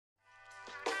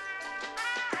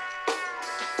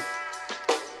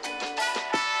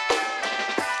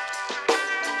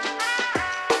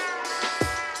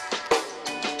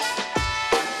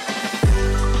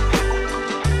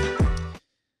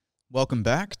Welcome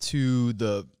back to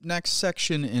the next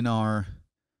section in our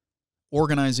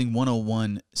Organizing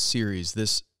 101 series.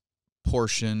 This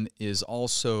portion is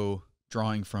also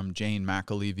drawing from Jane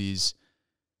McAlevey's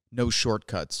No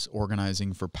Shortcuts,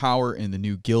 Organizing for Power in the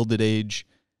New Gilded Age.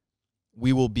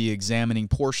 We will be examining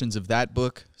portions of that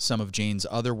book, some of Jane's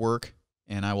other work,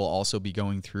 and I will also be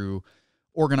going through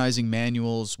organizing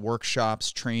manuals,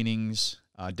 workshops, trainings,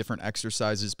 different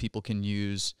exercises people can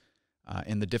use,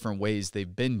 and the different ways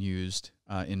they've been used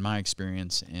in my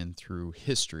experience and through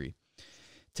history.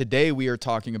 Today we are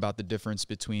talking about the difference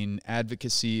between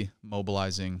advocacy,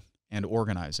 mobilizing, and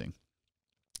organizing.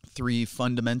 Three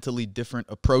fundamentally different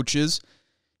approaches,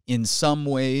 in some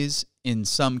ways, in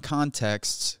some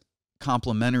contexts,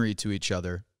 complementary to each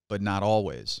other, but not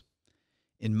always.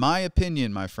 In my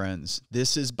opinion, my friends,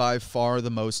 this is by far the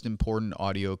most important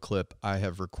audio clip I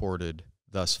have recorded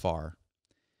thus far.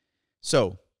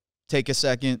 So, take a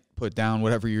second, put down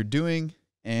whatever you're doing,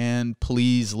 and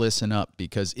please listen up,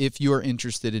 because if you are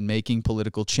interested in making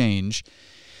political change,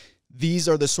 these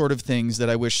are the sort of things that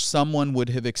I wish someone would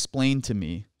have explained to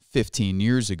me 15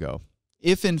 years ago.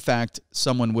 If, in fact,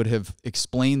 someone would have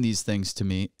explained these things to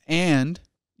me, and,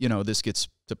 this gets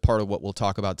to part of what we'll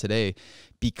talk about today,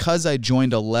 because I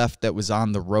joined a left that was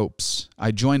on the ropes,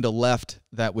 I joined a left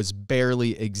that was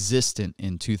barely existent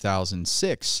in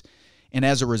 2006, and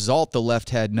as a result, the left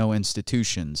had no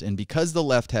institutions. And because the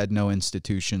left had no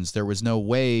institutions, there was no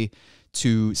way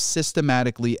to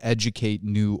systematically educate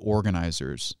new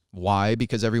organizers. Why?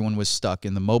 Because everyone was stuck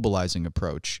in the mobilizing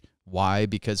approach. Why?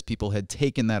 Because people had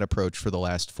taken that approach for the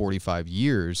last 45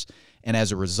 years. And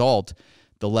as a result,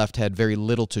 the left had very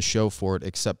little to show for it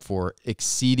except for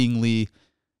exceedingly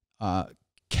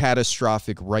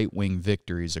catastrophic right-wing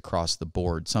victories across the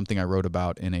board, something I wrote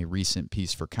about in a recent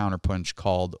piece for Counterpunch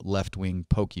called Left-Wing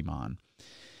Pokemon.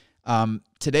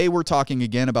 Today we're talking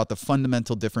again about the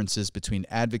fundamental differences between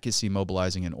advocacy,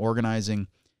 mobilizing, and organizing.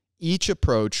 Each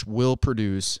approach will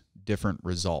produce different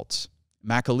results.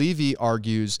 McAlevey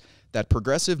argues that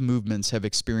progressive movements have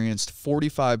experienced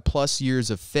 45-plus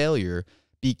years of failure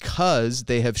because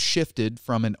they have shifted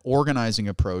from an organizing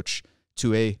approach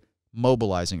to a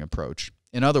mobilizing approach.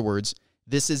 In other words,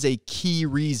 this is a key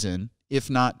reason, if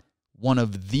not one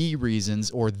of the reasons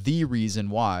or the reason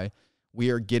why we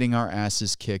are getting our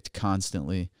asses kicked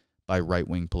constantly by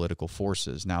right-wing political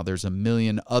forces. Now, there's a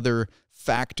million other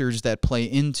factors that play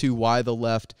into why the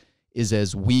left is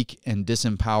as weak and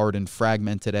disempowered and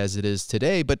fragmented as it is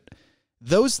today, but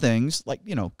those things, like,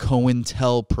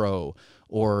 COINTELPRO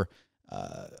or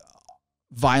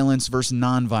violence versus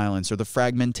nonviolence, or the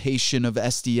fragmentation of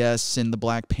SDS and the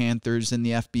Black Panthers and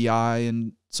the FBI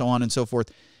and so on and so forth.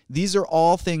 These are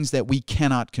all things that we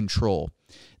cannot control.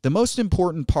 The most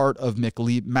important part of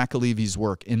McAlevey's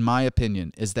work, in my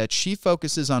opinion, is that she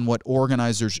focuses on what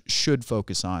organizers should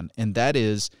focus on, and that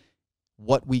is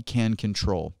what we can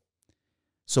control.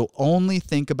 So only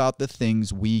think about the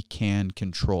things we can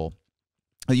control.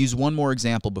 I'll use one more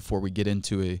example before we get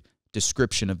into a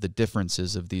description of the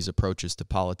differences of these approaches to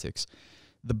politics.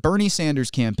 The Bernie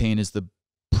Sanders campaign is the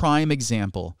prime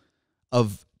example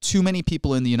of too many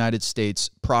people in the United States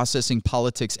processing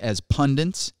politics as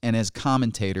pundits and as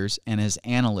commentators and as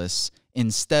analysts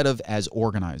instead of as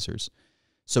organizers.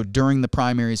 So during the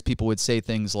primaries, people would say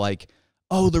things like,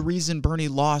 oh, the reason Bernie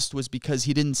lost was because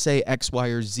he didn't say X, Y,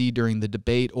 or Z during the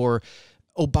debate, or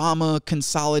Obama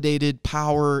consolidated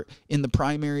power in the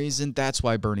primaries, and that's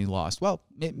why Bernie lost. Well,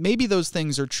 maybe those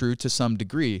things are true to some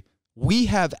degree. We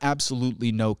have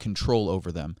absolutely no control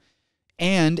over them.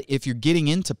 And if you're getting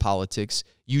into politics,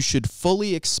 you should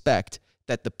fully expect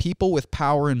that the people with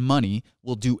power and money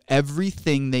will do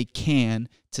everything they can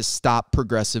to stop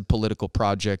progressive political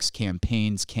projects,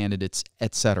 campaigns, candidates,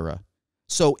 etc.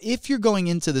 So if you're going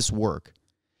into this work,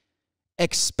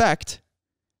 expect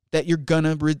that you're going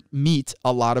to meet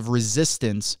a lot of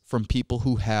resistance from people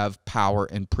who have power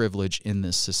and privilege in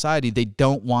this society. They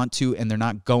don't want to, and they're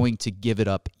not going to give it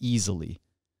up easily.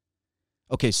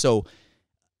 Okay, so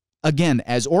again,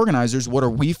 as organizers, what are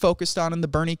we focused on in the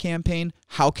Bernie campaign?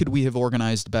 How could we have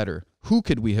organized better? Who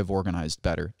could we have organized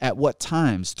better? At what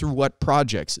times? Through what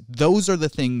projects? Those are the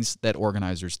things that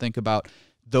organizers think about.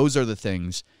 Those are the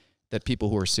things that people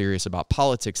who are serious about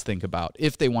politics think about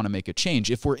if they want to make a change.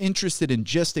 If we're interested in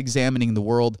just examining the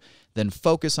world, then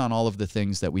focus on all of the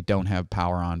things that we don't have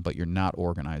power on, but you're not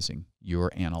organizing,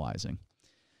 you're analyzing.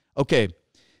 Okay,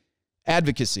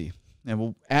 advocacy.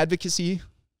 And advocacy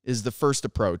is the first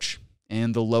approach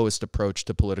and the lowest approach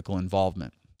to political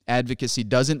involvement. Advocacy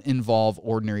doesn't involve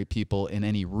ordinary people in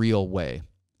any real way.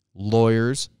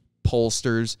 Lawyers,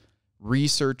 pollsters,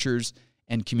 researchers,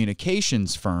 and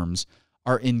communications firms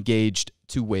are engaged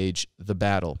to wage the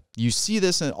battle. You see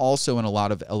this also in a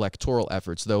lot of electoral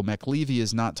efforts, though McAlevey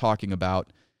is not talking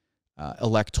about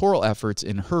electoral efforts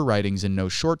in her writings in No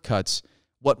Shortcuts.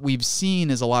 What we've seen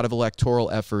is a lot of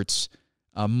electoral efforts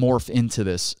morph into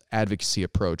this advocacy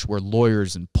approach where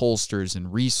lawyers and pollsters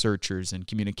and researchers and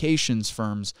communications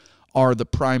firms are the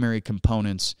primary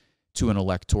components to an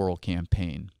electoral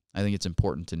campaign. I think it's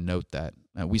important to note that.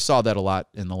 We saw that a lot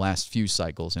in the last few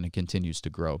cycles, and it continues to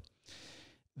grow.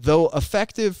 Though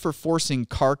effective for forcing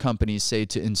car companies, say,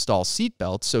 to install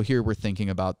seatbelts, so here we're thinking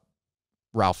about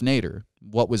Ralph Nader.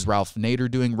 What was Ralph Nader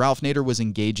doing? Ralph Nader was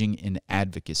engaging in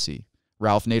advocacy.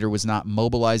 Ralph Nader was not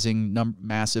mobilizing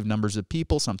massive numbers of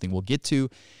people, something we'll get to,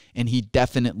 and he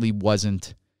definitely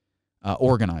wasn't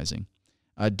organizing.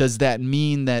 Does that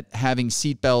mean that having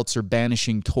seatbelts or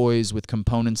banishing toys with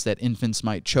components that infants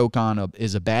might choke on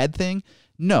is a bad thing?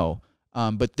 No,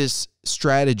 but this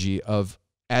strategy of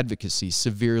advocacy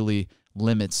severely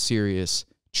limits serious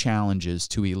challenges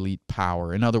to elite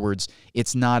power. In other words,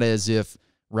 it's not as if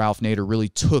Ralph Nader really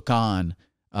took on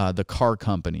the car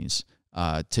companies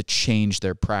to change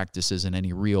their practices in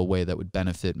any real way that would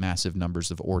benefit massive numbers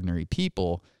of ordinary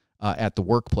people at the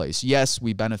workplace. Yes,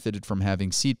 we benefited from having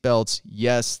seatbelts.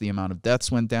 Yes, the amount of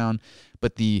deaths went down.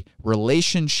 But the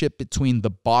relationship between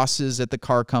the bosses at the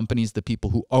car companies, the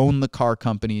people who own the car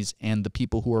companies, and the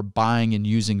people who are buying and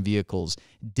using vehicles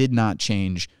did not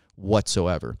change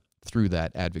whatsoever through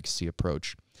that advocacy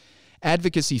approach.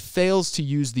 Advocacy fails to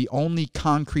use the only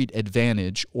concrete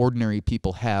advantage ordinary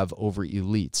people have over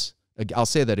elites. I'll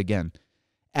say that again.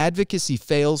 Advocacy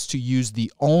fails to use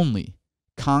the only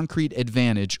concrete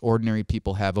advantage ordinary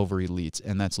people have over elites,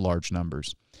 and that's large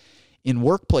numbers. In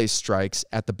workplace strikes,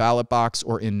 at the ballot box,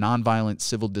 or in nonviolent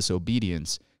civil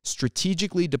disobedience,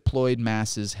 strategically deployed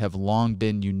masses have long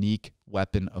been unique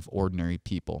weapon of ordinary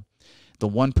people. The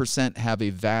 1% have a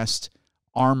vast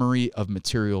armory of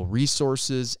material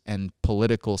resources and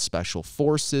political special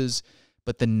forces,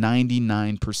 but the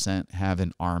 99% have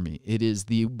an army. It is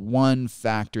the one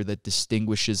factor that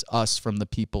distinguishes us from the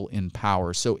people in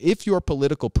power. So if your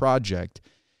political project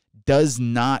does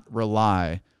not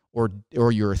rely, or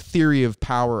your theory of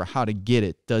power or how to get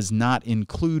it does not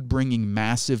include bringing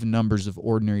massive numbers of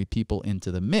ordinary people into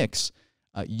the mix,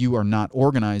 you are not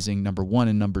organizing, number one.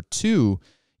 And number two,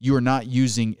 you are not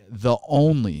using the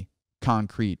only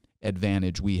concrete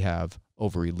advantage we have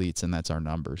over elites, and that's our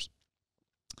numbers.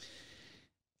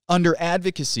 Under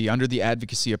advocacy, under the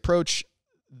advocacy approach,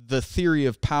 the theory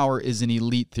of power is an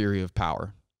elite theory of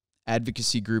power.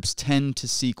 Advocacy groups tend to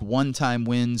seek one-time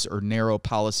wins or narrow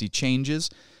policy changes,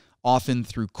 often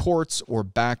through courts or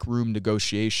backroom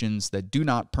negotiations that do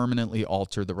not permanently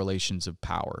alter the relations of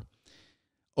power.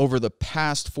 Over the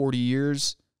past 40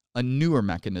 years, a newer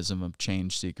mechanism of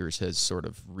change seekers has sort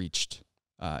of reached,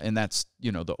 and that's,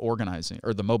 the organizing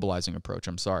or the mobilizing approach,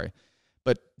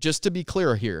 But just to be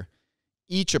clear here,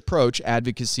 each approach,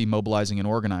 advocacy, mobilizing, and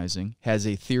organizing, has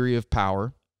a theory of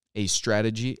power, a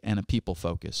strategy, and a people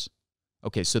focus.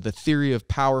 Okay, so the theory of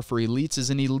power for elites is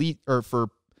for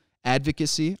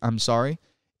advocacy,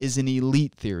 is an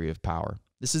elite theory of power.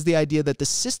 This is the idea that the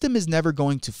system is never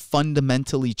going to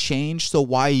fundamentally change, so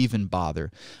why even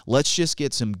bother? Let's just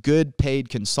get some good paid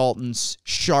consultants,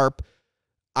 sharp,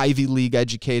 Ivy League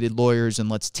educated lawyers, and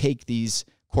let's take these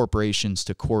corporations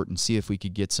to court and see if we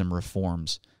could get some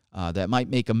reforms. That might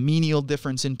make a menial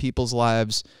difference in people's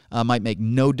lives, might make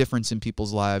no difference in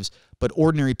people's lives, but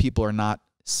ordinary people are not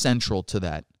central to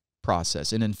that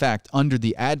process. And in fact, under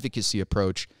the advocacy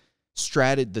approach,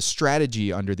 the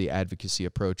strategy under the advocacy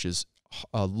approach is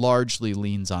largely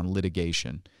leans on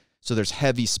litigation. So there's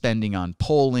heavy spending on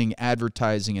polling,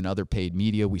 advertising, and other paid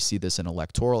media. We see this in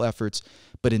electoral efforts.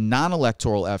 But in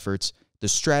non-electoral efforts, the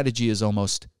strategy is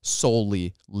almost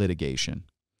solely litigation.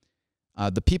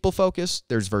 The people focus,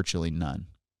 there's virtually none.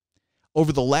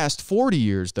 Over the last 40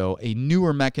 years, though, a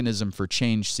newer mechanism for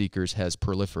change seekers has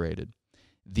proliferated: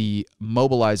 the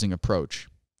mobilizing approach.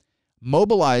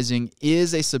 Mobilizing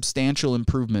is a substantial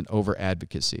improvement over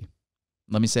advocacy.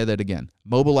 Let me say that again.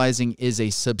 Mobilizing is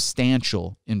a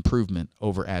substantial improvement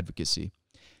over advocacy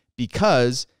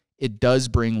because it does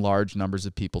bring large numbers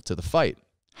of people to the fight.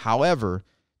 However,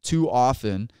 too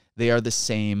often they are the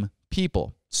same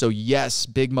people. So yes,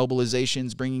 big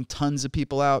mobilizations bringing tons of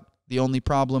people out. The only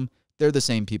problem, they're the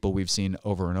same people we've seen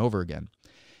over and over again.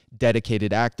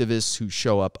 Dedicated activists who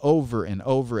show up over and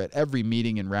over at every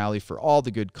meeting and rally for all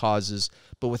the good causes,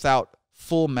 but without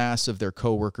full mass of their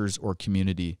coworkers or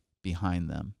community behind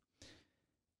them.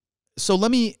 So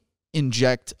let me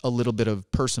inject a little bit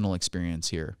of personal experience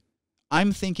here.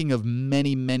 I'm thinking of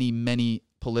many, many, many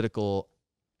political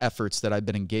efforts that I've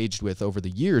been engaged with over the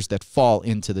years that fall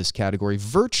into this category.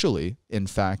 Virtually, in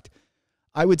fact,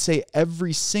 I would say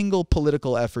every single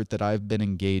political effort that I've been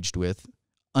engaged with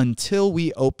until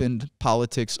we opened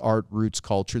Politics, Art, Roots,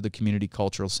 Culture, the community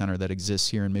cultural center that exists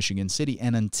here in Michigan City,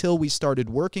 and until we started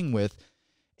working with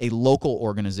a local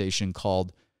organization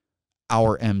called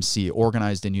Our MC,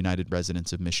 Organized and United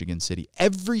Residents of Michigan City.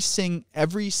 Every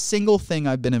single thing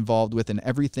I've been involved with and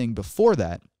everything before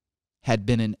that had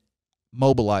been an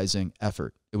mobilizing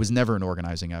effort. It was never an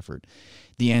organizing effort.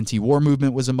 The anti-war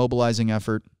movement was a mobilizing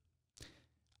effort.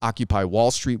 Occupy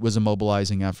Wall Street was a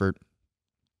mobilizing effort.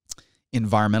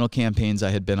 Environmental campaigns I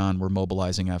had been on were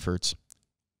mobilizing efforts.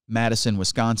 Madison,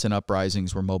 Wisconsin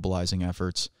uprisings were mobilizing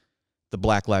efforts. The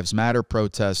Black Lives Matter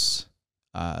protests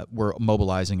were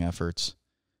mobilizing efforts.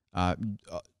 A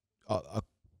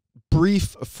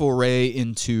brief foray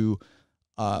into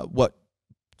what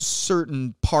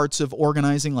certain parts of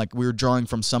organizing, like we were drawing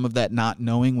from some of that not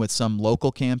knowing with some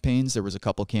local campaigns. There was a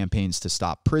couple campaigns to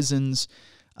stop prisons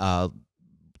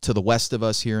to the west of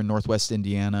us here in Northwest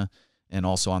Indiana and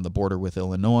also on the border with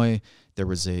Illinois. There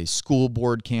was a school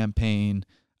board campaign.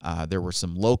 There were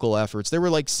some local efforts. There were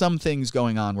like some things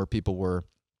going on where people were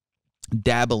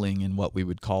dabbling in what we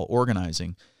would call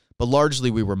organizing, but largely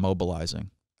we were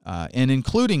mobilizing. And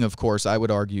including, of course, I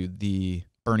would argue the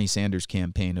Bernie Sanders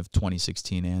campaign of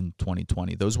 2016 and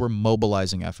 2020. Those were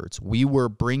mobilizing efforts. We were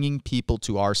bringing people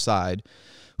to our side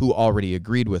who already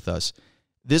agreed with us.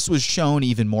 This was shown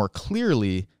even more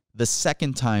clearly the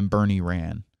second time Bernie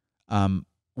ran.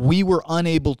 We were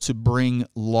unable to bring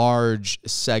large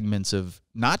segments of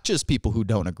not just people who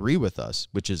don't agree with us,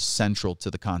 which is central to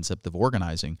the concept of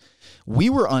organizing. We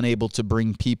were unable to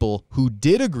bring people who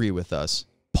did agree with us.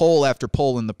 Poll after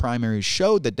poll in the primaries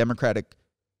showed that Democratic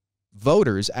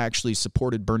voters actually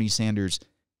supported Bernie Sanders'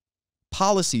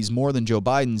 policies more than Joe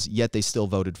Biden's, yet they still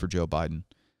voted for Joe Biden.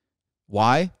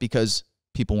 Why? Because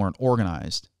people weren't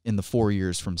organized in the 4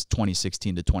 years from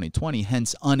 2016 to 2020,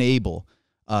 hence unable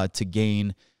to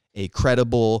gain a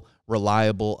credible,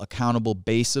 reliable, accountable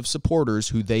base of supporters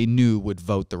who they knew would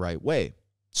vote the right way.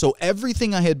 So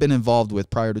everything I had been involved with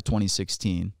prior to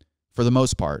 2016, for the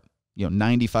most part,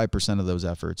 95% of those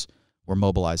efforts were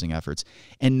mobilizing efforts.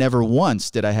 And never once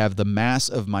did I have the mass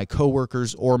of my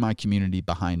coworkers or my community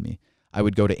behind me. I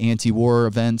would go to anti-war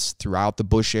events throughout the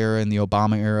Bush era and the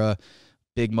Obama era,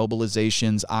 big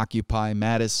mobilizations, Occupy,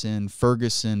 Madison,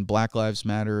 Ferguson, Black Lives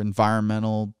Matter,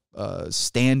 environmental,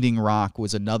 Standing Rock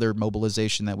was another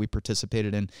mobilization that we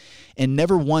participated in. And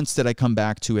never once did I come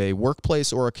back to a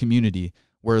workplace or a community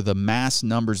where the mass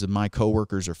numbers of my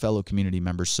coworkers or fellow community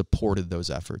members supported those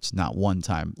efforts. Not one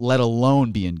time, let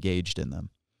alone be engaged in them.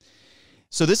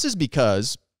 So this is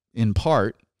because, in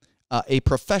part, a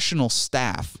professional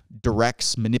staff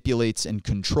directs, manipulates, and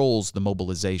controls the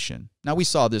mobilization. Now, we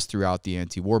saw this throughout the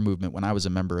anti-war movement when I was a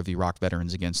member of Iraq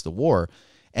Veterans Against the War.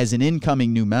 As an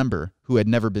incoming new member who had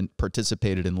never been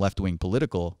participated in left-wing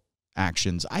political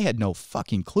actions, I had no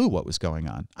fucking clue what was going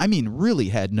on. I mean, really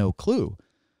had no clue.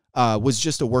 Was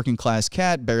just a working class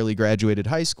cat, barely graduated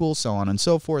high school, so on and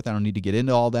so forth. I don't need to get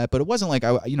into all that, but it wasn't like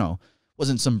I,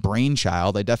 wasn't some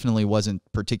brainchild. I definitely wasn't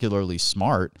particularly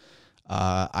smart.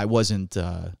 I wasn't,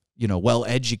 well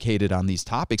educated on these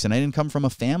topics, and I didn't come from a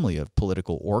family of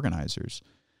political organizers.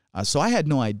 So I had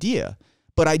no idea.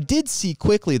 But I did see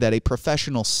quickly that a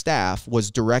professional staff was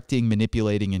directing,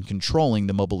 manipulating, and controlling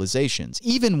the mobilizations.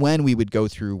 Even when we would go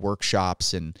through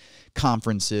workshops and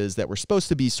conferences that were supposed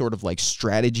to be sort of like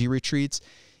strategy retreats,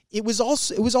 it was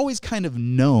always kind of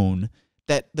known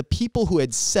that the people who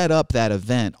had set up that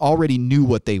event already knew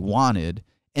what they wanted,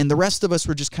 and the rest of us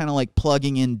were just kind of like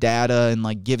plugging in data and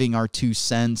like giving our 2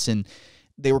 cents, and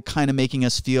they were kind of making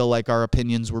us feel like our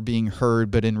opinions were being heard,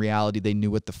 but in reality, they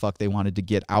knew what the fuck they wanted to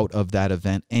get out of that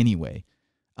event anyway.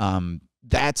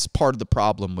 That's part of the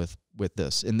problem with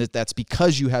this, and that's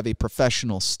because you have a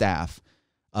professional staff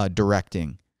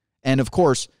directing. And of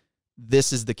course,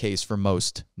 this is the case for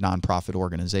most nonprofit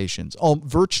organizations.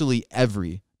 Virtually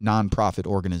every nonprofit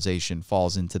organization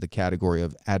falls into the category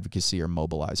of advocacy or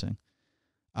mobilizing.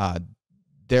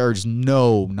 There's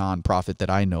no nonprofit that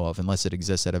I know of, unless it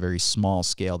exists at a very small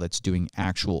scale, that's doing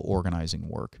actual organizing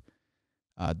work.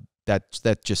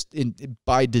 That just,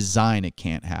 by design, it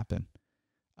can't happen.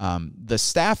 The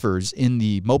staffers in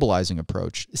the mobilizing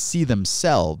approach see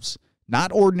themselves,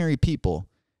 not ordinary people,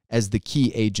 as the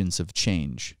key agents of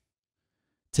change.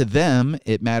 To them,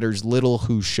 it matters little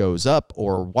who shows up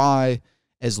or why,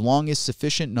 as long as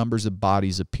sufficient numbers of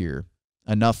bodies appear.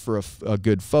 Enough for a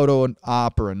good photo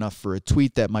op or enough for a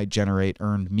tweet that might generate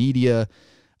earned media,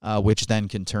 which then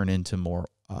can turn into more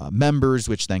members,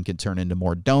 which then can turn into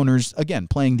more donors, again,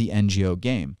 playing the NGO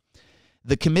game.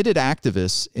 The committed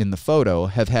activists in the photo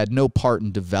have had no part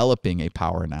in developing a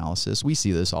power analysis. We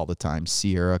see this all the time.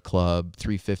 Sierra Club,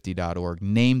 350.org,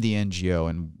 name the NGO,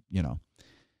 and,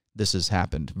 this has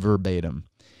happened verbatim.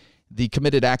 The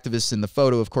committed activists in the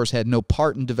photo, of course, had no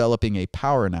part in developing a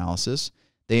power analysis.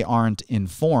 They aren't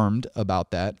informed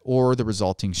about that or the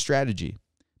resulting strategy,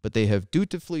 but they have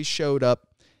dutifully showed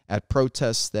up at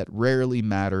protests that rarely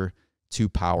matter to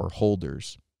power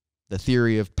holders. The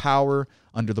theory of power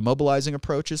under the mobilizing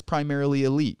approach is primarily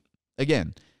elite.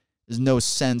 Again, there's no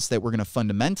sense that we're going to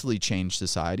fundamentally change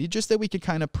society, just that we could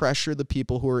kind of pressure the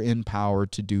people who are in power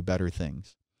to do better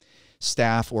things.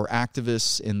 Staff or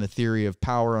activists in the theory of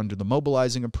power under the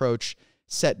mobilizing approach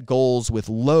set goals with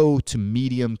low to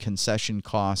medium concession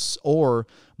costs, or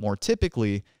more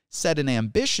typically, set an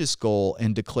ambitious goal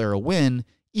and declare a win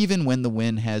even when the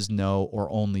win has no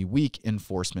or only weak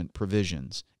enforcement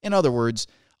provisions. In other words,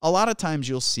 a lot of times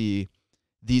you'll see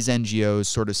these NGOs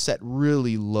sort of set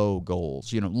really low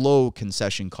goals, low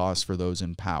concession costs for those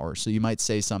in power. So you might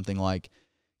say something like,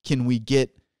 can we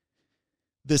get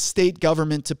the state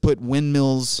government to put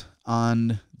windmills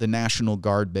on the National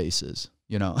Guard bases?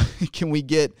 Can we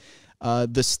get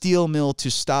the steel mill to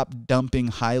stop dumping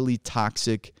highly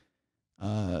toxic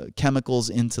chemicals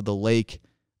into the lake,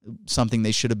 something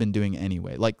they should have been doing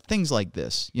anyway? Like things like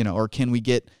this, or can we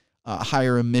get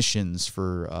higher emissions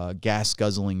for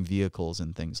gas-guzzling vehicles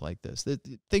and things like this?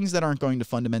 Things that aren't going to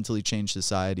fundamentally change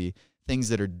society, things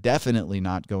that are definitely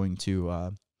not going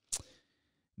to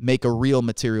make a real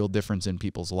material difference in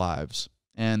people's lives.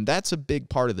 And that's a big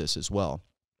part of this as well.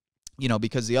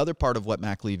 Because the other part of what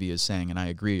McAlevey is saying, and I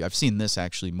agree, I've seen this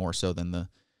actually more so than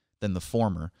the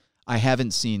former. I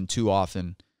haven't seen too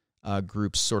often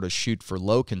groups sort of shoot for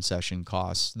low concession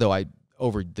costs, though I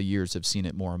over the years have seen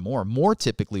it more and more. More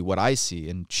typically what I see,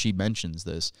 and she mentions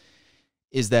this,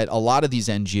 is that a lot of these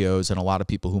NGOs and a lot of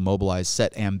people who mobilize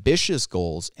set ambitious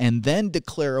goals and then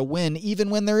declare a win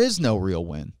even when there is no real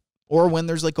win, or when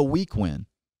there's like a weak win.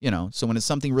 So when it's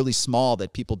something really small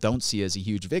that people don't see as a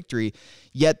huge victory,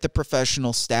 yet the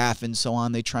professional staff and so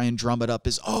on, they try and drum it up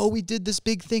as, oh, we did this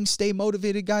big thing, stay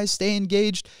motivated, guys, stay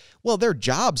engaged. Well, their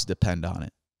jobs depend on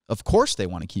it. Of course they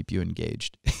want to keep you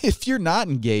engaged. If you're not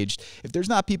engaged, if there's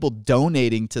not people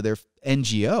donating to their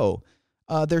NGO,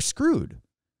 they're screwed.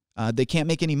 They can't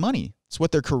make any money. It's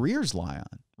what their careers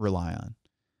rely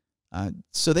on.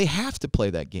 So they have to play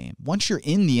that game. Once you're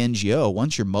in the NGO,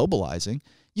 once you're mobilizing,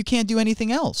 you can't do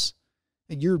anything else.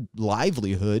 Your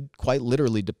livelihood quite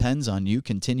literally depends on you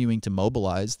continuing to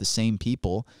mobilize the same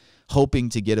people, hoping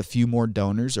to get a few more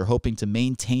donors, or hoping to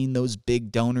maintain those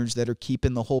big donors that are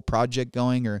keeping the whole project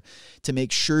going, or to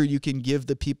make sure you can give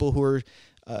the people who are,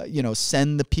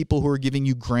 send the people who are giving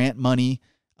you grant money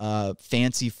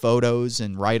fancy photos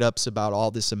and write-ups about all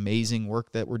this amazing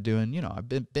work that we're doing. I've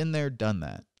been there, done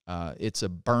that. It's a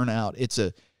burnout. It's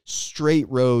a straight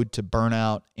road to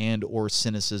burnout and or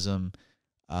cynicism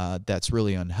that's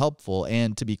really unhelpful.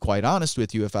 And to be quite honest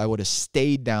with you, if I would have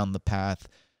stayed down the path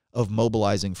of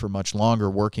mobilizing for much longer,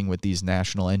 working with these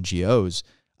national NGOs,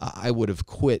 I would have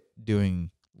quit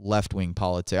doing left-wing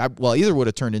politics. Either would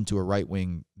have turned into a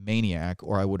right-wing maniac,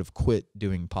 or I would have quit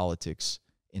doing politics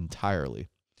entirely.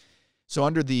 So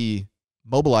under the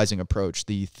mobilizing approach,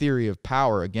 the theory of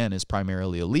power, again, is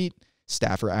primarily elite.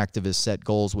 Staff or activists set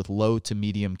goals with low to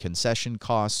medium concession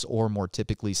costs, or more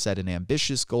typically set an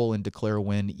ambitious goal and declare a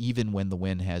win even when the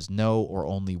win has no or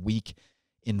only weak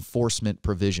enforcement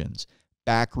provisions.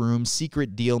 Backroom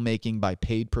secret deal-making by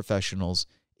paid professionals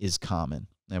is common,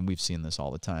 and we've seen this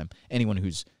all the time. Anyone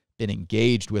who's been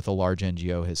engaged with a large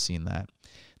NGO has seen that.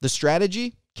 The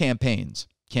strategy? Campaigns.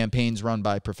 Campaigns run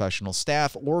by professional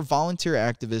staff or volunteer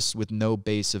activists with no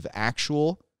base of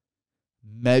actual,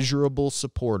 measurable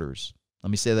supporters. Let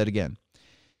me say that again.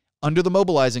 Under the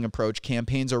mobilizing approach,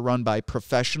 campaigns are run by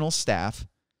professional staff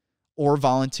or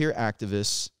volunteer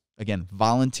activists. Again,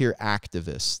 volunteer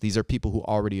activists. These are people who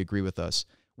already agree with us,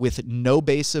 with no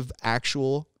base of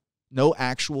no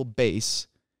actual base,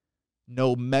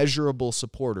 no measurable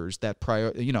supporters that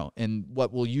and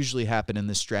what will usually happen in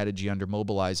this strategy under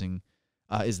mobilizing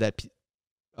is that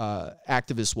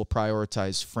activists will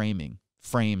prioritize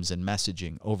frames and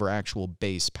messaging over actual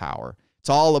base power. It's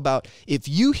all about, if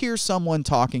you hear someone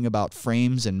talking about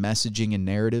frames and messaging and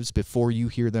narratives before you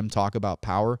hear them talk about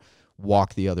power,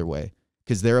 walk the other way,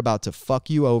 because they're about to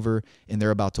fuck you over and they're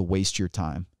about to waste your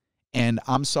time. And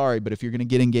I'm sorry, but if you're going to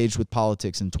get engaged with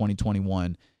politics in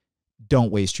 2021,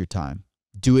 don't waste your time.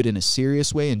 Do it in a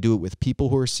serious way and do it with people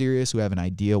who are serious, who have an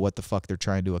idea what the fuck they're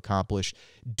trying to accomplish.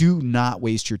 Do not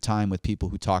waste your time with people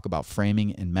who talk about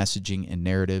framing and messaging and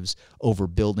narratives over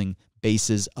building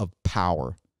bases of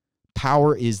power.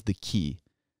 Power is the key.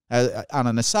 On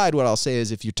an aside, what I'll say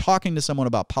is if you're talking to someone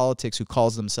about politics who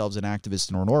calls themselves an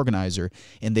activist or an organizer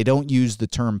and they don't use the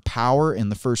term power in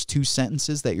the first 2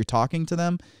 sentences that you're talking to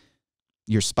them,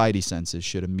 your spidey senses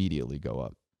should immediately go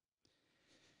up.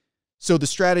 So the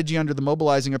strategy under the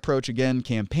mobilizing approach, again,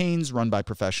 campaigns run by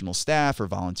professional staff or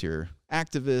volunteer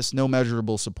activists, no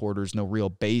measurable supporters, no real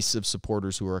base of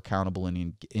supporters who are accountable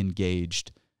and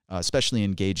engaged, especially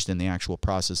engaged in the actual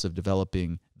process of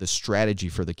developing the strategy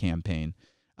for the campaign.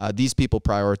 These people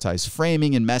prioritize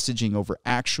framing and messaging over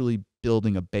actually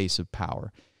building a base of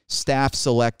power. Staff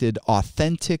selected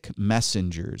authentic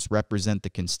messengers represent the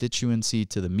constituency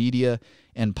to the media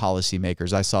and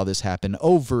policymakers. I saw this happen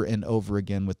over and over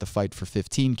again with the Fight for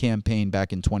 15 campaign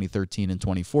back in 2013 and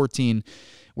 2014,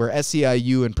 where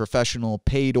SEIU and professional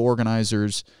paid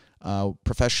organizers,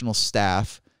 professional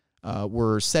staff,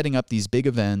 were setting up these big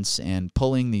events and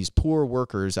pulling these poor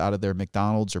workers out of their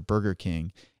McDonald's or Burger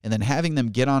King and then having them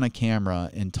get on a camera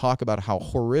and talk about how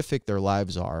horrific their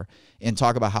lives are and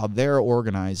talk about how they're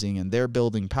organizing and they're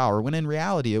building power, when in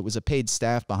reality it was a paid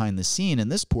staff behind the scene.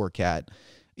 And this poor cat,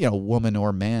 woman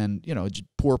or man,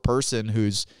 poor person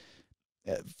who's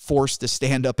forced to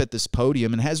stand up at this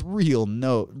podium and has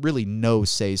really no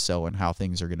say-so in how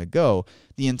things are going to go.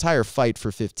 The entire Fight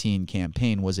for 15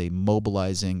 campaign was a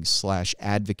mobilizing /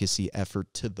 advocacy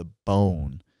effort to the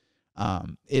bone.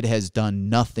 It has done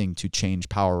nothing to change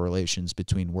power relations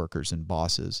between workers and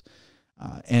bosses.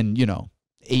 And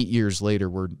 8 years later,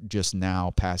 we're just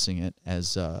now passing it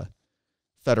as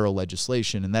federal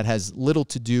legislation, and that has little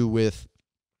to do with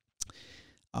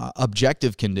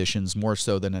objective conditions more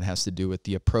so than it has to do with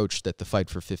the approach that the Fight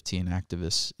for 15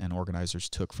 activists and organizers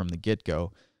took from the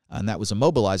get-go. And that was a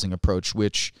mobilizing approach,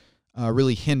 which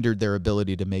really hindered their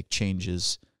ability to make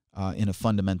changes in a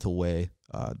fundamental way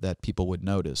that people would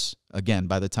notice. Again,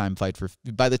 by the time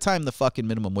the fucking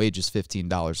minimum wage is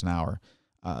 $15 an hour,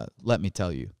 let me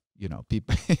tell you,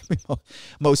 people,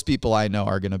 most people I know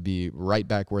are going to be right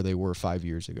back where they were 5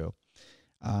 years ago.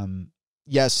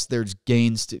 Yes, there's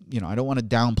gains to, I don't want to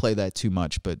downplay that too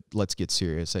much, but let's get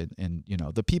serious. And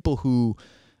the people who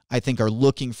I think are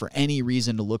looking for any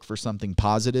reason to look for something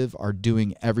positive are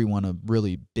doing everyone a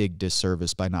really big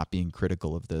disservice by not being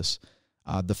critical of this.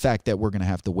 The fact that we're going to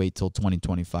have to wait till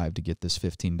 2025 to get this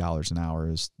 $15 an hour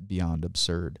is beyond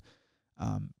absurd.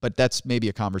 But that's maybe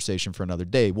a conversation for another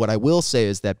day. What I will say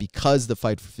is that because the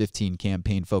Fight for 15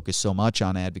 campaign focused so much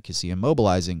on advocacy and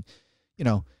mobilizing,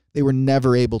 they were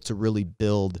never able to really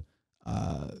build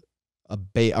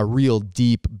a real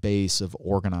deep base of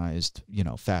organized,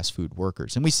 fast food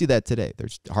workers. And we see that today.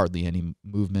 There's hardly any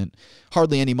movement,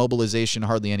 hardly any mobilization,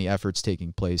 hardly any efforts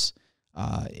taking place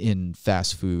in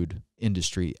fast food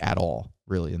industry at all,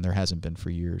 really, and there hasn't been for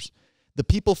years. The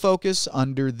people focus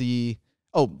under the...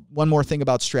 one more thing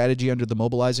about strategy under the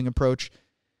mobilizing approach.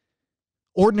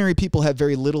 Ordinary people have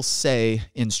very little say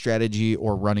in strategy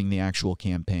or running the actual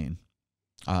campaign.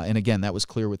 And again, that was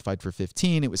clear with Fight for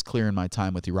 15. It was clear in my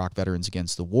time with Iraq Veterans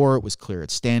Against the War. It was clear at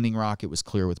Standing Rock. It was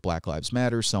clear with Black Lives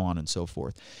Matter, so on and so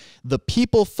forth. The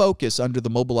people focus under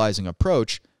the mobilizing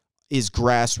approach is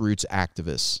grassroots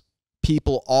activists,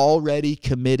 people already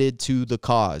committed to the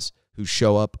cause who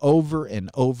show up over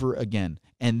and over again.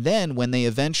 And then when they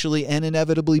eventually and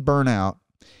inevitably burn out,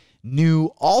 new,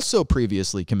 also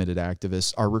previously committed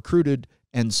activists are recruited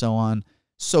and so on.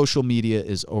 Social media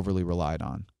is overly relied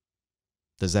on.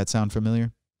 Does that sound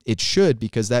familiar? It should,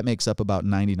 because that makes up about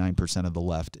 99% of the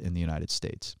left in the United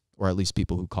States, or at least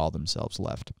people who call themselves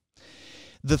left.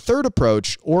 The third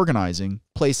approach, organizing,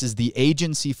 places the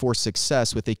agency for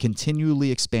success with a continually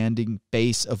expanding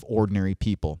base of ordinary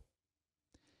people.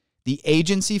 The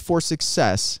agency for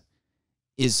success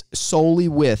is solely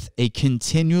with a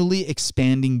continually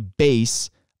expanding base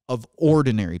of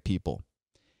ordinary people.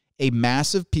 A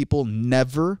mass of people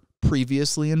never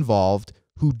previously involved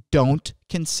who don't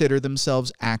consider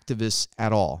themselves activists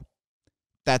at all.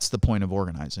 That's the point of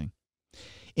organizing.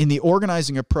 In the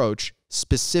organizing approach,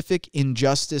 specific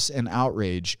injustice and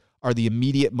outrage are the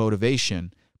immediate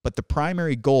motivation, but the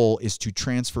primary goal is to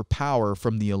transfer power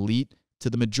from the elite to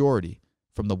the majority,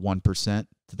 from the 1%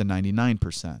 to the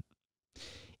 99%.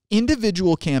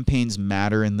 Individual campaigns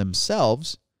matter in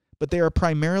themselves, but they are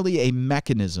primarily a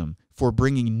mechanism for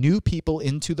bringing new people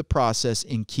into the process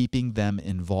and keeping them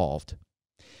involved.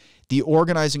 The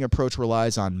organizing approach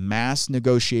relies on mass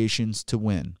negotiations to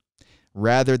win.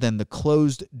 rather than the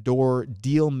closed-door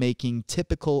deal-making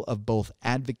typical of both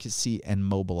advocacy and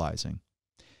mobilizing.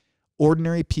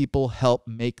 Ordinary people help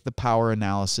make the power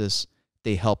analysis,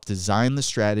 they help design the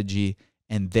strategy,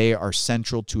 and they are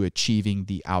central to achieving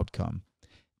the outcome.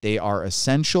 They are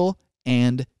essential,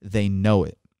 and they know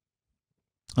it.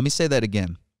 Let me say that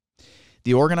again.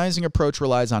 The organizing approach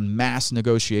relies on mass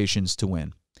negotiations to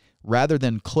win, rather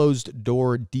than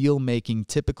closed-door deal-making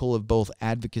typical of both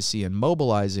advocacy and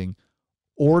mobilizing.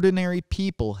 Ordinary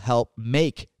people help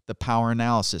make the power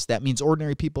analysis. That means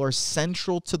ordinary people are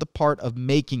central to the part of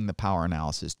making the power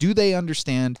analysis. Do they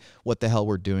understand what the hell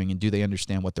we're doing, and do they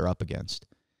understand what they're up against?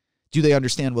 Do they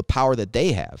understand what power that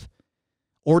they have?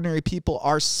 Ordinary people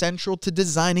are central to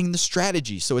designing the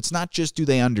strategy. So it's not just do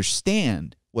they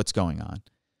understand what's going on,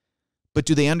 but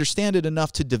do they understand it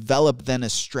enough to develop then a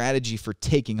strategy for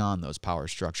taking on those power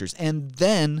structures? And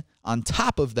then on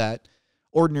top of that,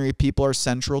 ordinary people are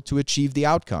central to achieve the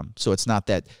outcome. So it's not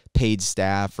that paid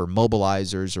staff or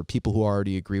mobilizers or people who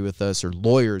already agree with us or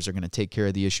lawyers are going to take care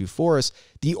of the issue for us.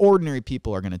 The ordinary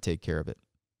people are going to take care of it.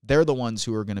 They're the ones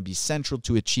who are going to be central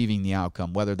to achieving the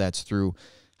outcome, whether that's through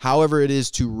however it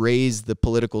is to raise the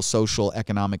political, social,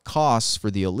 economic costs for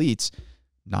the elites,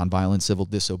 nonviolent civil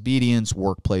disobedience,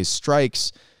 workplace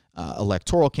strikes,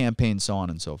 electoral campaigns, so on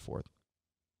and so forth.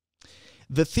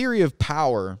 The theory of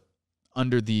power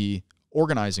under the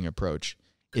organizing approach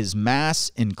is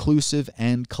mass, inclusive,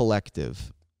 and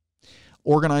collective.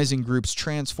 Organizing groups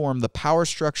transform the power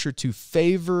structure to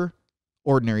favor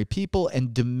ordinary people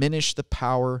and diminish the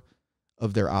power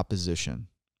of their opposition.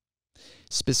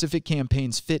 Specific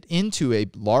campaigns fit into a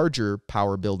larger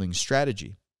power-building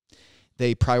strategy.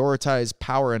 They prioritize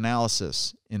power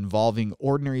analysis involving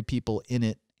ordinary people in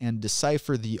it and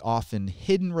decipher the often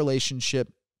hidden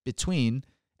relationship between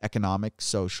economic,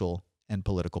 social, and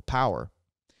political power.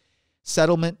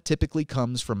 Settlement typically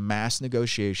comes from mass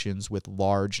negotiations with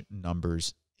large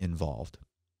numbers involved.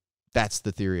 That's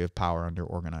the theory of power under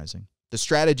organizing. The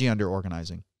strategy under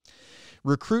organizing.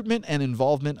 Recruitment and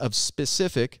involvement of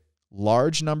specific,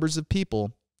 large numbers of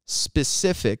people,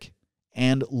 specific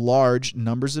and large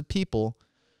numbers of people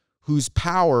whose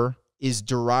power is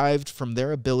derived from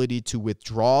their ability to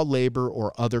withdraw labor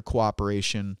or other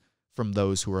cooperation from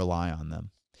those who rely on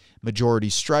them. Majority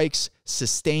strikes,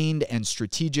 sustained and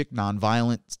strategic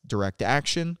nonviolent direct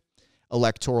action,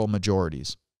 electoral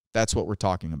majorities. That's what we're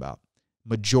talking about.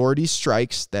 Majority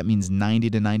strikes, that means 90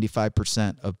 to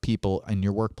 95% of people in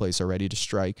your workplace are ready to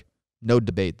strike. No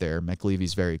debate there.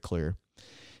 McAlevey's very clear.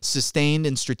 Sustained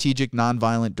and strategic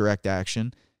nonviolent direct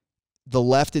action. The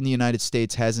left in the United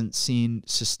States hasn't seen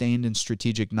sustained and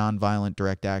strategic nonviolent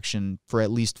direct action for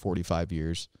at least 45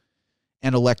 years.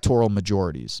 And electoral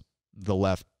majorities. The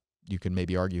left, you can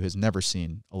maybe argue, has never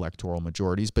seen electoral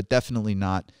majorities, but definitely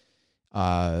not,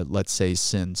 let's say,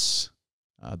 since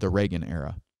the Reagan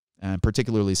era. And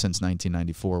particularly since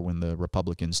 1994, when the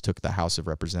Republicans took the House of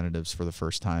Representatives for the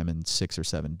first time in 6 or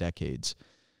 7 decades.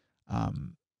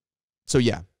 So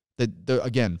yeah,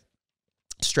 again,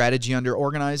 strategy under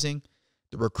organizing,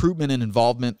 the recruitment and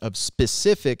involvement of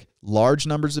specific large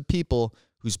numbers of people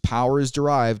whose power is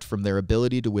derived from their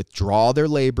ability to withdraw their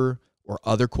labor or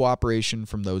other cooperation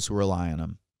from those who rely on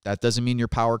them. That doesn't mean your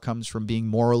power comes from being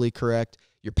morally correct.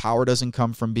 Your power doesn't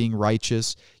come from being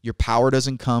righteous. Your power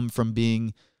doesn't come from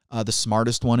being the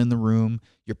smartest one in the room.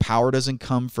 Your power doesn't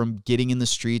come from getting in the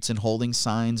streets and holding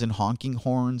signs and honking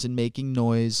horns and making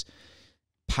noise.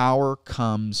 Power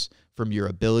comes from your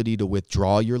ability to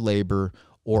withdraw your labor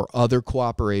or other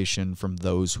cooperation from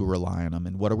those who rely on them.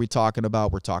 And what are we talking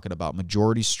about? We're talking about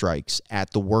majority strikes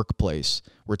at the workplace.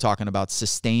 We're talking about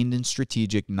sustained and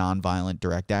strategic nonviolent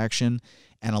direct action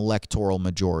and electoral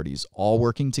majorities, all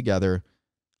working together,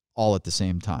 all at the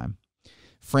same time.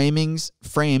 Frames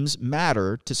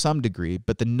matter to some degree,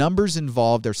 but the numbers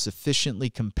involved are sufficiently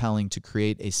compelling to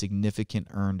create a significant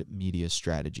earned media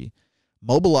strategy.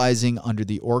 Mobilizing under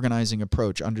the organizing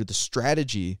approach, under the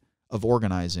strategy of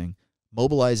organizing,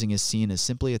 mobilizing is seen as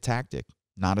simply a tactic,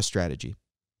 not a strategy.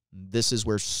 This is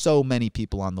where so many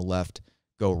people on the left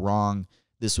go wrong.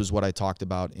 This was what I talked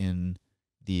about in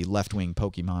the left-wing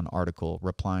Pokemon article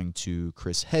replying to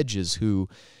Chris Hedges, who,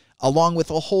 along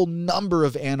with a whole number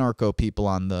of anarcho people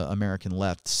on the American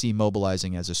left, see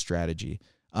mobilizing as a strategy,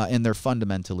 and they're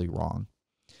fundamentally wrong.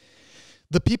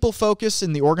 The people focus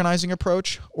in the organizing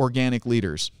approach, organic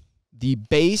leaders. The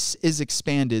base is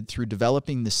expanded through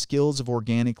developing the skills of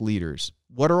organic leaders.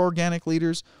 What are organic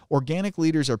leaders? Organic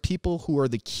leaders are people who are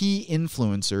the key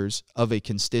influencers of a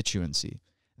constituency.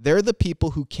 They're the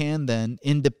people who can then,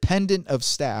 independent of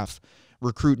staff,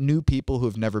 recruit new people who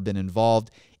have never been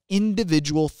involved,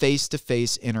 Individual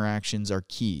face-to-face interactions are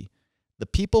key. The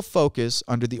people focus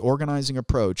under the organizing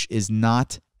approach is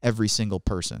not every single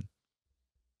person.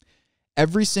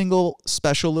 Every single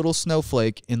special little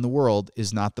snowflake in the world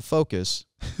is not the focus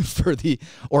for the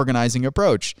organizing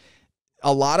approach.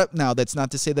 Now, that's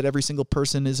not to say that every single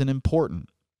person isn't important.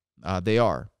 They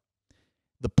are.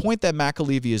 The point that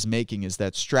McAlevey is making is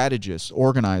that strategists,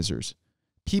 organizers,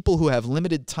 people who have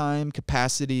limited time,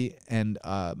 capacity, and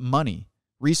money,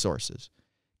 resources,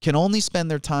 can only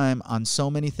spend their time on so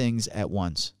many things at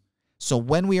once. So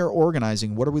when we are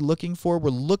organizing, what are we looking for? We're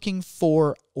looking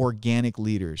for organic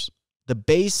leaders. The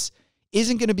base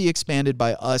isn't going to be expanded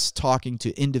by us talking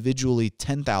to individually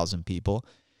 10,000 people.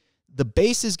 The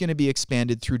base is going to be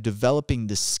expanded through developing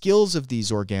the skills of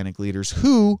these organic leaders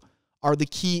who are the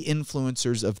key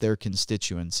influencers of their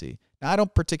constituency. Now, I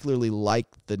don't particularly like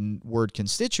the word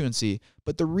constituency,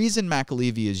 but the reason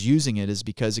McAlevey is using it is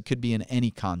because it could be in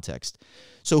any context.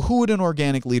 So who would an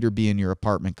organic leader be in your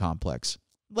apartment complex?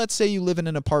 Let's say you live in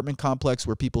an apartment complex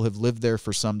where people have lived there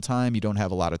for some time. You don't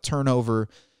have a lot of turnover.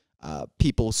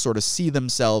 People sort of see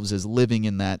themselves as living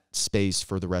in that space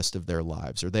for the rest of their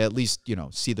lives, or they at least,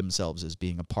 see themselves as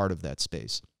being a part of that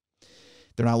space.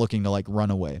 They're not looking to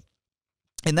run away.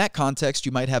 In that context,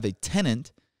 you might have a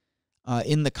tenant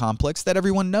in the complex that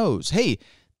everyone knows. Hey,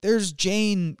 there's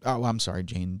Jane. Oh, I'm sorry.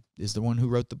 Jane is the one who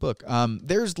wrote the book.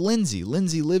 There's Lindsay.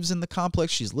 Lindsay lives in the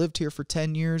complex. She's lived here for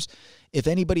 10 years. If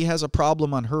anybody has a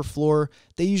problem on her floor,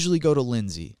 they usually go to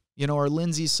Lindsay. Or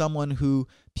Lindsay's someone who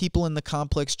people in the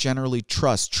complex generally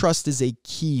trust. Trust is a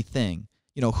key thing.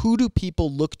 Who do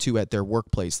people look to at their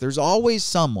workplace? There's always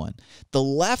someone. The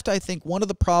left, I think, one of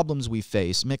the problems we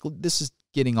face, this is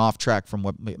getting off track from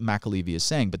what McAlevey is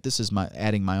saying, but this is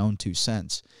adding my own 2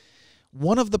 cents.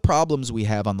 One of the problems we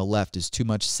have on the left is too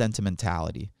much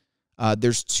sentimentality.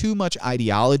 There's too much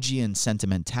ideology and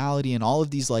sentimentality and all of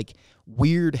these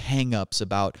weird hang-ups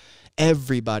about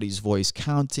everybody's voice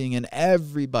counting and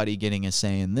everybody getting a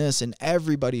say in this and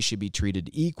everybody should be treated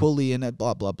equally and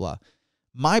blah, blah, blah.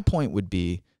 My point would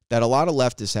be that a lot of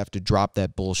leftists have to drop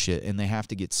that bullshit and they have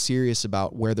to get serious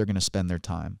about where they're going to spend their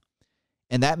time.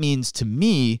 And that means, to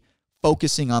me,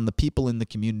 focusing on the people in the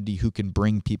community who can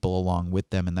bring people along with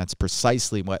them. And that's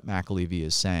precisely what McAlevey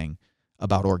is saying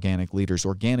about organic leaders.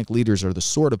 Organic leaders are the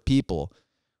sort of people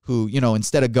who,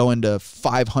 instead of going to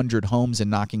 500 homes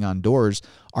and knocking on doors,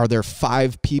 are there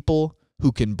 5 people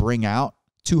who can bring out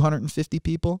 250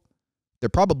 people? There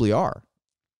probably are.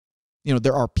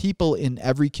 There are people in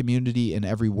every community, in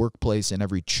every workplace, in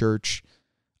every church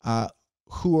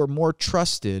who are more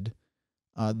trusted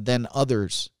than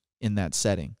others in that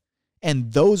setting.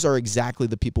 And those are exactly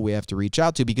the people we have to reach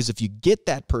out to, because if you get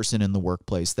that person in the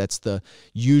workplace, that's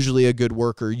usually a good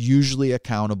worker, usually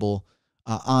accountable,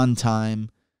 on time,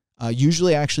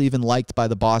 usually actually even liked by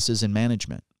the bosses and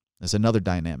management. That's another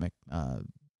dynamic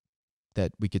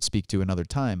that we could speak to another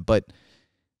time. But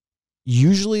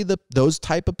usually those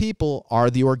type of people are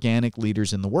the organic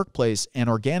leaders in the workplace, and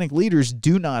organic leaders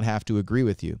do not have to agree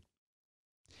with you.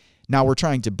 Now we're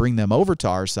trying to bring them over to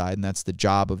our side, and that's the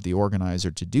job of the organizer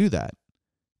to do that,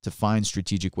 to find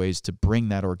strategic ways to bring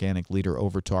that organic leader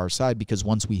over to our side, because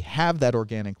once we have that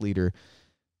organic leader,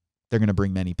 they're going to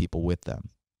bring many people with them.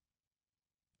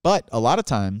 But a lot of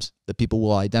times, the people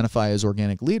we'll identify as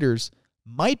organic leaders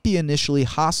might be initially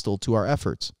hostile to our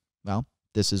efforts. Well,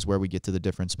 this is where we get to the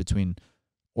difference between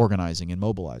organizing and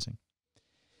mobilizing.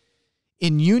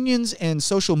 In unions and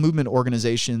social movement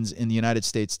organizations in the United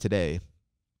States today,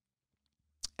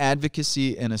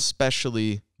 advocacy and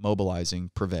especially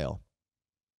mobilizing prevail.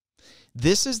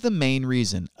 This is the main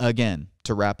reason, again,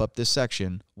 to wrap up this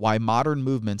section, why modern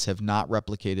movements have not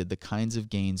replicated the kinds of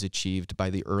gains achieved by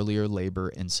the earlier labor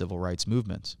and civil rights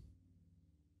movements.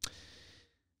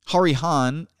 Hari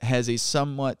Hahn has a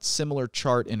somewhat similar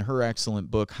chart in her excellent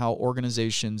book, How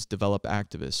Organizations Develop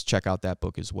Activists. Check out that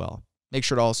book as well. Make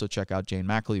sure to also check out Jane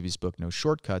McAlevey's book, No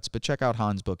Shortcuts, but check out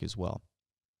Hahn's book as well.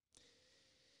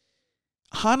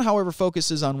 Hahn, however,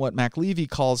 focuses on what McAlevey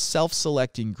calls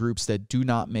self-selecting groups that do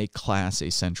not make class a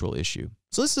central issue.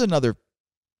 So this is another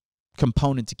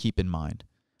component to keep in mind.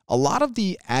 A lot of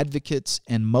the advocates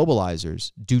and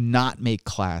mobilizers do not make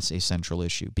class a central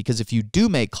issue, because if you do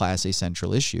make class a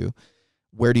central issue,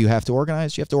 where do you have to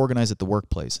organize? You have to organize at the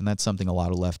workplace, and that's something a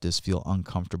lot of leftists feel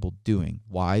uncomfortable doing.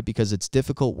 Why? Because it's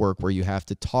difficult work where you have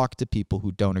to talk to people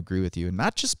who don't agree with you, and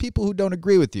not just people who don't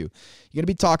agree with you. You're going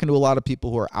to be talking to a lot of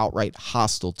people who are outright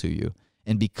hostile to you.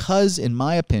 And because, in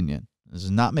my opinion, this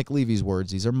is not McAlevey's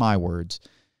words, these are my words,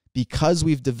 because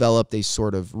we've developed a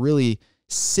sort of really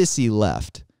sissy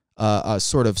left, a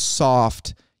sort of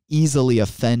soft, easily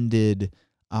offended,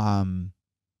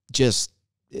 just,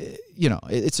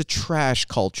 it's a trash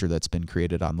culture that's been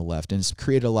created on the left, and it's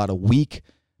created a lot of weak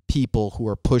people who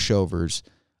are pushovers,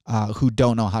 who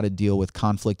don't know how to deal with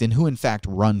conflict and who, in fact,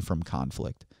 run from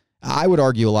conflict. I would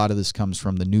argue a lot of this comes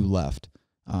from the New Left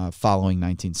following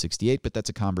 1968, but that's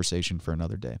a conversation for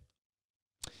another day.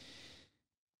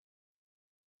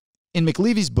 In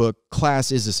McAlevey's book,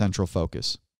 class is a central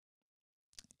focus,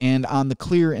 and on the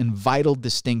clear and vital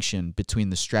distinction between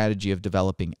the strategy of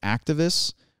developing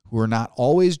activists who are not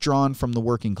always drawn from the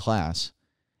working class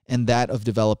and that of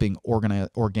developing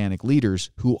organic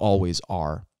leaders who always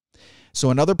are.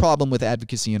 So another problem with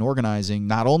advocacy and organizing,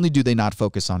 not only do they not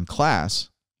focus on class,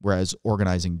 whereas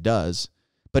organizing does,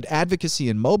 but advocacy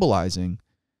and mobilizing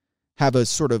have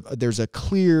there's a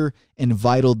clear and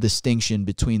vital distinction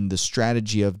between the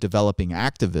strategy of developing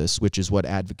activists, which is what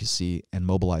advocacy and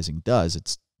mobilizing does.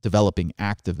 It's developing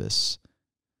activists.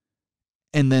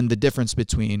 And then the difference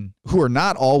between who are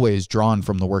not always drawn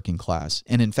from the working class.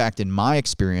 And in fact, in my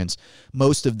experience,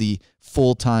 most of the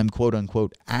full-time,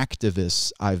 quote-unquote,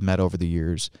 activists I've met over the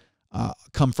years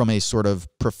come from a sort of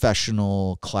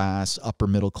professional class, upper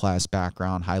middle class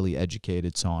background, highly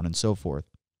educated, so on and so forth.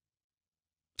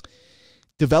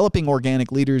 Developing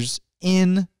organic leaders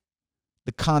in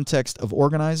the context of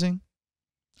organizing,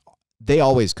 they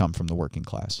always come from the working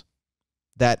class.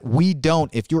 That we don't,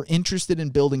 if you're interested in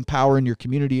building power in your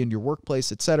community, in your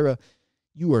workplace, etc.,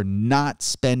 you are not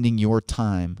spending your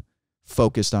time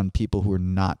focused on people who are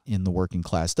not in the working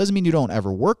class. Doesn't mean you don't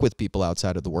ever work with people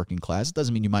outside of the working class. It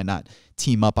doesn't mean you might not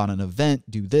team up on an event,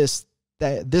 do this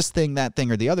thing, that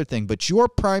thing, or the other thing. But your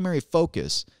primary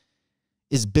focus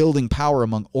is building power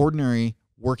among ordinary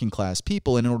working class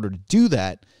people. And in order to do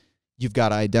that, you've got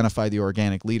to identify the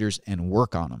organic leaders and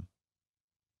work on them.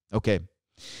 Okay.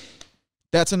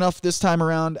 That's enough this time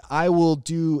around. I will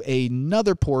do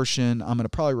another portion. I'm going to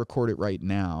probably record it right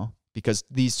now because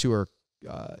these two are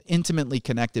intimately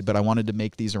connected, but I wanted to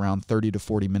make these around 30 to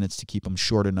 40 minutes to keep them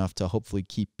short enough to hopefully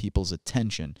keep people's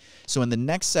attention. So in the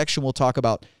next section, we'll talk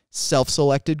about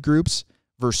self-selected groups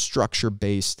versus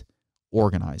structure-based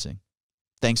organizing.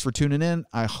 Thanks for tuning in.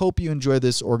 I hope you enjoy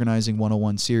this Organizing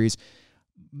 101 series.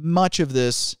 Much of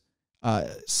this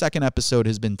second episode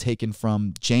has been taken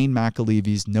from Jane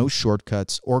McAlevey's No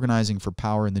Shortcuts, Organizing for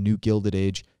Power in the New Gilded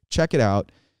Age. Check it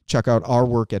out. Check out our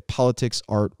work at Politics,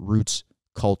 Art, Roots,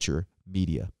 Culture,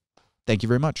 Media. Thank you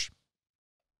very much.